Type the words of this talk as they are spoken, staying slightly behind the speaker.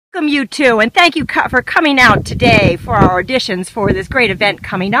Welcome you two, and thank you for coming out today for our auditions for this great event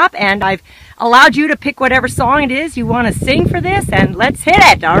coming up. And I've allowed you to pick whatever song it is you want to sing for this, and let's hit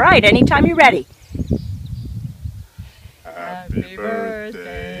it. All right, anytime you're ready. Happy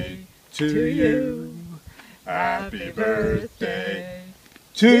birthday to you. Happy birthday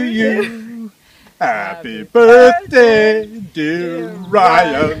to you. Happy birthday, dear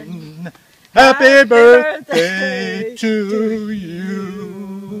Ryan. Happy birthday to you.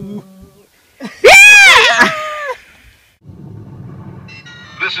 Yeah!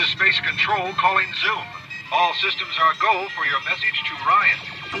 This is Space Control calling Zoom. All systems are go for your message to Ryan.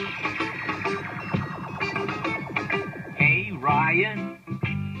 Hey Ryan,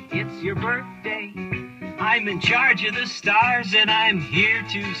 it's your birthday. I'm in charge of the stars and I'm here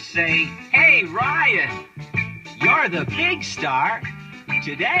to say, hey Ryan, you're the big star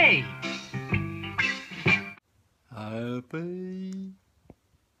today. Happy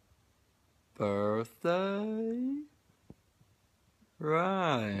birthday,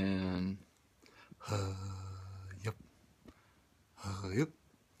 Ryan. Yep. Yep.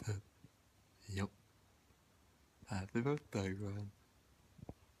 Yep. Happy birthday, Ryan.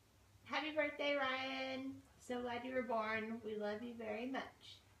 Happy birthday, Ryan. So glad you were born. We love you very much.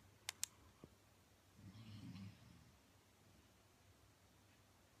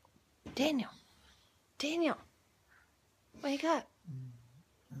 Daniel, wake up.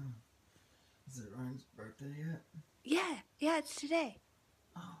 Is it Ryan's birthday yet? Yeah, it's today.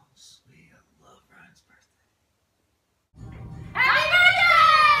 Oh, sweet. I love Ryan's birthday. Happy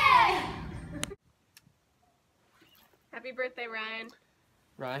birthday! Happy birthday, Ryan.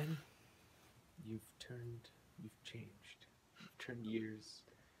 Ryan, you've changed. You've turned years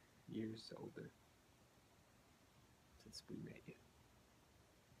older since we met you.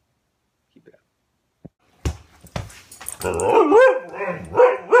 Keep it up.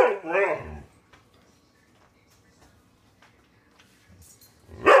 Happy birthday, Ryan.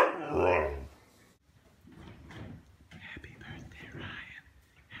 Happy birthday, Ryan.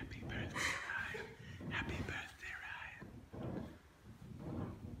 Happy birthday, Ryan.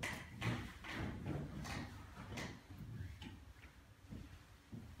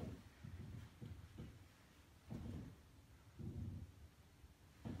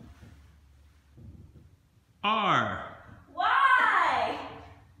 R. Why?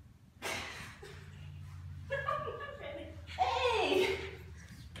 Hey!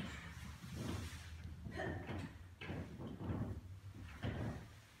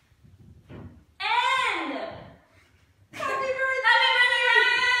 N! Happy birthday,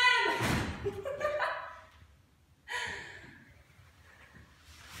 Ryan!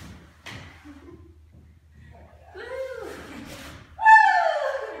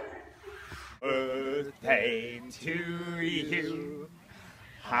 Birthday to you.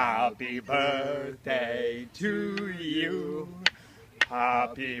 Happy birthday to you.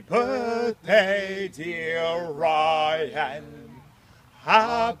 Happy birthday, dear Ryan.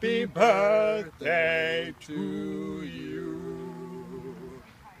 Happy birthday to you.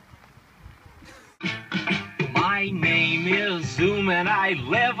 My name is Zoom and I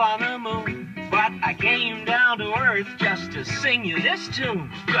live on the moon. But I came down to Earth just to sing you this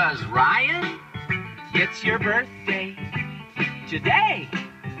tune. 'Cause Ryan, it's your birthday today.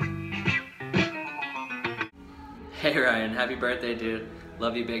 Hey Ryan, happy birthday, dude.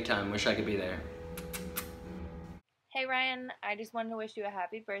 Love you big time. Wish I could be there. Hey, Ryan. I just wanted to wish you a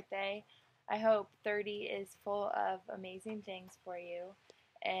happy birthday. I hope 30 is full of amazing things for you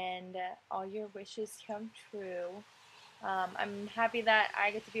and all your wishes come true. I'm happy that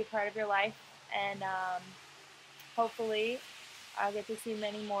I get to be a part of your life, and hopefully I'll get to see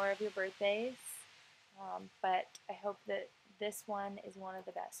many more of your birthdays, but I hope that this one is one of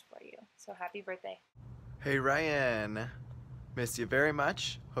the best for you. So happy birthday. Hey, Ryan. Miss you very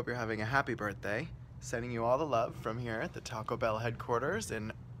much. Hope you're having a happy birthday. Sending you all the love from here at the Taco Bell headquarters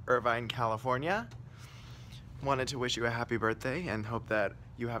in Irvine, California. Wanted to wish you a happy birthday and hope that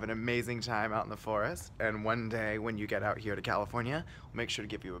you have an amazing time out in the forest. And one day when you get out here to California, we'll make sure to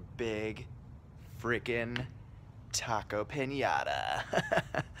give you a big freaking taco piñata.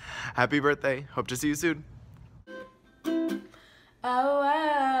 Happy birthday. Hope to see you soon. Oh,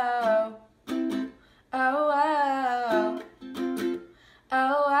 oh, oh, oh, oh, oh.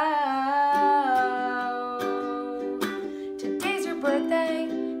 Today's your birthday,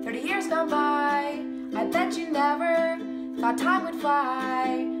 30 years gone by. I bet you never thought time would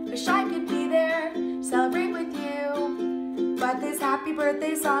fly. Wish I could be there, celebrate with you. But this happy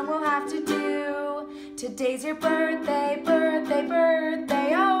birthday song we'll have to do. Today's your birthday, birthday,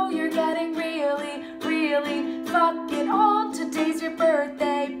 birthday. Oh, you're getting really, really fucking old. Today's your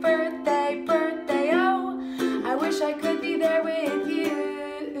birthday, birthday.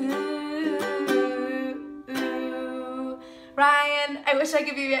 I wish I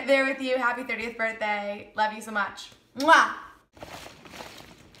could be there with you. Happy 30th birthday. Love you so much. Mwah!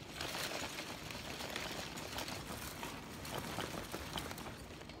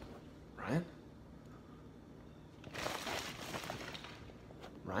 Ryan?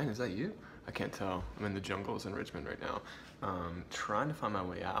 Ryan, is that you? I can't tell. I'm in the jungles in Richmond right now. Trying to find my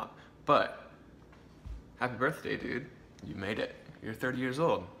way out. But, happy birthday, dude. You made it. You're 30 years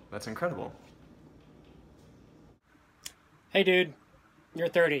old. That's incredible. Hey, dude. You're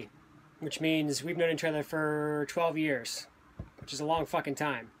 30, which means we've known each other for 12 years, which is a long fucking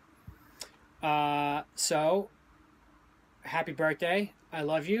time. So, happy birthday. I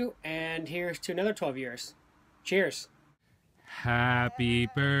love you, and here's to another 12 years. Cheers. Happy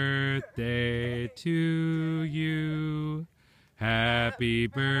birthday to you. Happy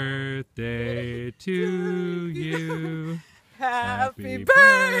birthday to you. Happy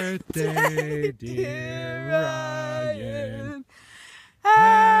birthday, dear Ryan.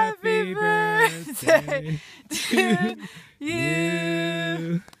 Happy birthday to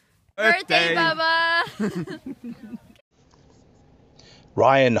you. Birthday, Bubba!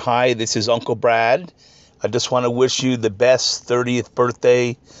 Ryan, hi, this is Uncle Brad. I just want to wish you the best 30th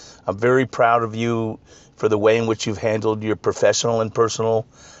birthday. I'm very proud of you for the way in which you've handled your professional and personal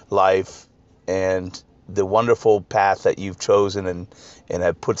life and the wonderful path that you've chosen and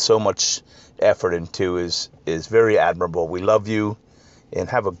have put so much effort into is very admirable. We love you and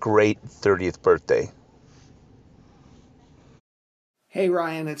have a great 30th birthday. Hey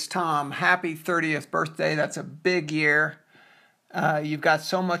Ryan, it's Tom. Happy 30th birthday. That's a big year. You've got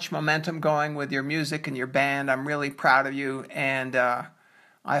so much momentum going with your music and your band. I'm really proud of you, and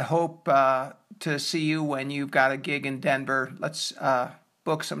I hope to see you when you've got a gig in Denver. Let's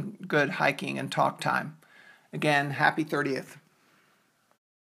book some good hiking and talk time. Again, happy 30th.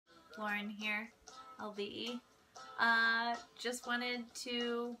 Lauren here, LVE. Just wanted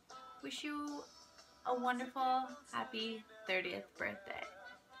to wish you a wonderful, happy 30th birthday.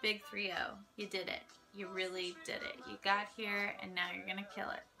 Big 3-0. You did it. You really did it. You got here and now you're gonna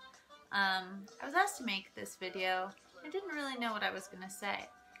kill it. I was asked to make this video. I didn't really know what I was gonna say,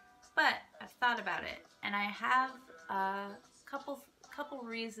 but I've thought about it and I have a couple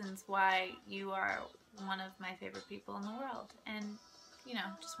reasons why you are one of my favorite people in the world, and you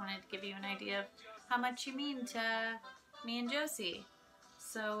know, just wanted to give you an idea of how much you mean to me and Josie.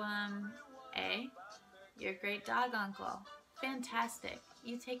 So, A, you're a great dog uncle. Fantastic.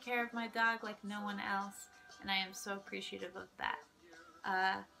 You take care of my dog like no one else, and I am so appreciative of that.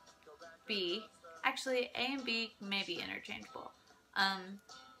 B, actually A and B may be interchangeable.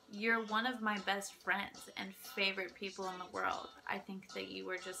 You're one of my best friends and favorite people in the world. I think that you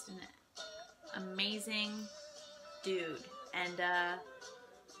were just an amazing dude, and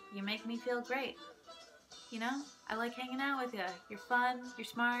you make me feel great. You know, I like hanging out with you. You're fun, you're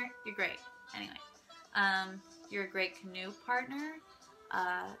smart, you're great. Anyway, you're a great canoe partner.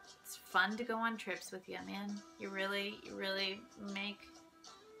 It's fun to go on trips with you, man. You really make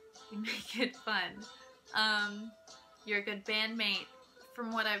it fun. You're a good bandmate,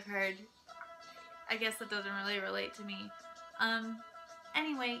 from what I've heard. I guess that doesn't really relate to me.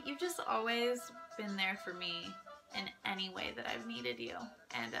 Anyway, you've just always been there for me in any way that I've needed you.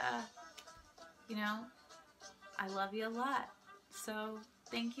 And, you know, I love you a lot. So,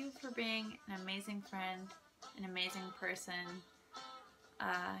 thank you for being an amazing friend, an amazing person.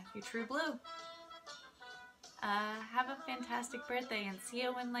 You're true blue. Have a fantastic birthday and see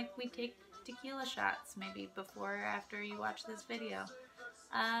you when, like, we take tequila shots, maybe before or after you watch this video.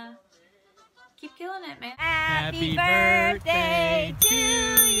 Keep killing it, man. Happy birthday to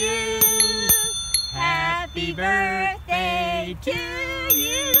you. Happy birthday to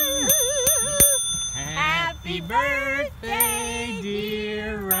you. Happy birthday,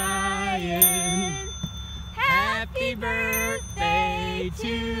 dear Ryan. Happy birthday to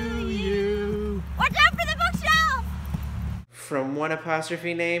you. Watch out for the bookshelf! From one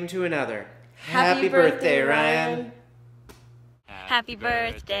apostrophe name to another. Happy birthday, Ryan. Happy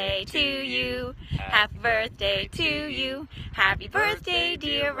birthday to you. Happy birthday to you. Happy birthday,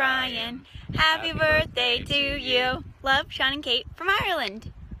 dear Ryan. Happy birthday to you. Love, Sean and Kate from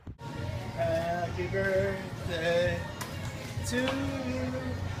Ireland. Happy birthday to you.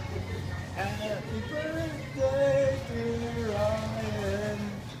 Happy birthday, dear Ryan.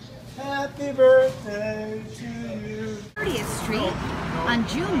 Happy birthday to you. 30th Street on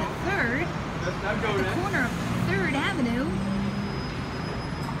June the 3rd, at the corner of 3rd Avenue.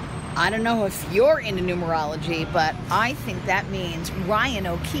 I don't know if you're into numerology, but I think that means Ryan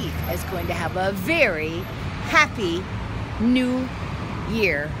O'Keefe is going to have a very happy new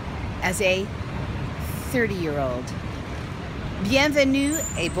year as a 30-year-old. Bienvenue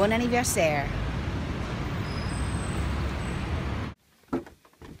et bon anniversaire.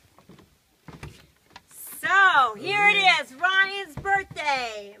 So, here it is, Ryan's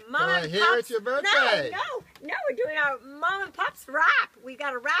birthday. Mom Can I and hear Pop's... it's your birthday? No, we're doing our Mom and Pop's rap. We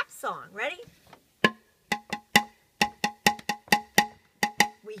got a rap song. Ready?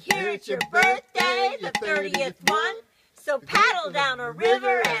 We hear it's your birthday, the 30th one. So paddle down a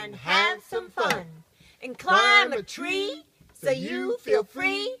river and have some fun. And climb a tree so you feel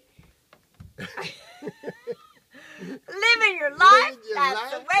free. Living your life,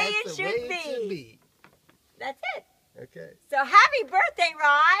 that's the way it should be. That's it. Okay. So happy birthday,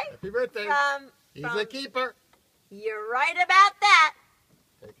 Rye. Happy birthday. He's a keeper. You're right about that.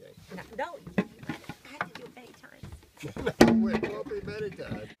 Okay. No, I have to do it many times. No, it won't be many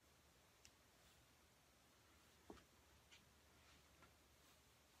times.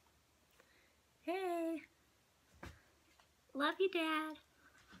 Hey. Love you, Dad.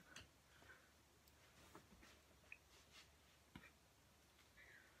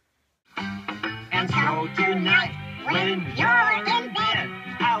 And so tonight, when you're in bed,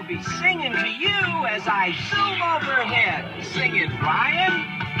 I'll be singing to you as I zoom overhead. Singing Ryan,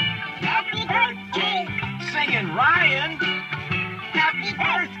 happy birthday. Singing Ryan, happy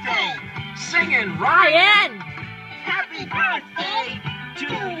birthday. Singing Ryan, happy birthday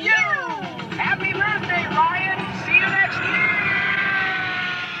to you.